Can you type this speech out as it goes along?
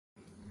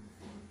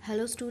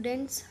Hello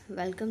students,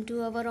 welcome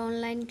to our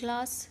online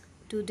class.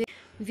 Today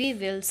we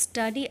will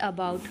study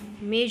about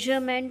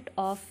measurement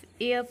of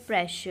air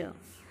pressure.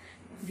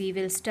 We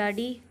will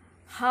study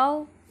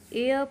how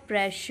air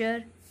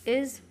pressure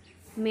is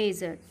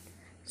measured.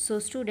 So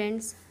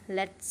students,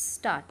 let's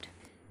start.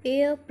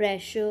 Air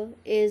pressure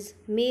is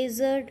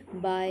measured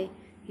by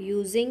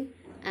using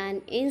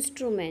an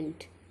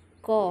instrument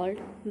called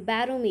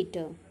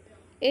barometer.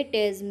 It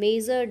is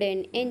measured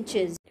in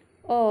inches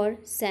or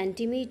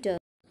centimeters.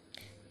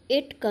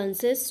 It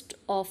consists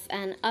of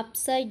an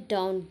upside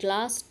down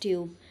glass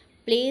tube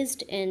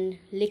placed in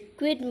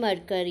liquid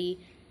mercury,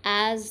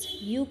 as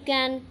you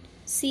can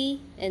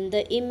see in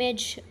the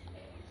image.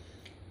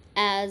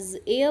 As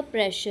air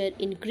pressure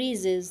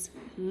increases,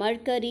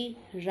 mercury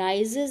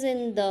rises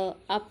in the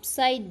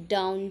upside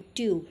down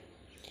tube.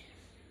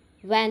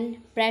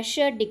 When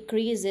pressure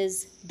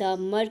decreases, the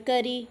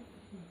mercury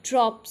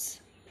drops.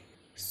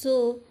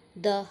 So,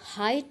 the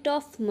height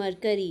of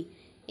mercury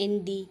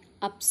in the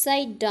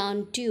upside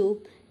down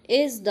tube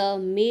is the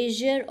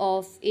measure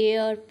of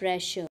air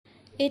pressure.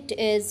 It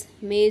is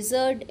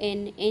measured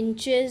in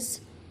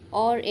inches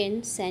or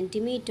in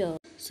centimeters.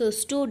 So,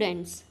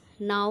 students,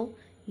 now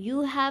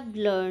you have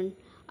learned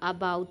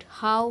about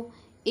how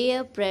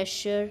air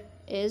pressure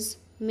is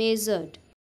measured.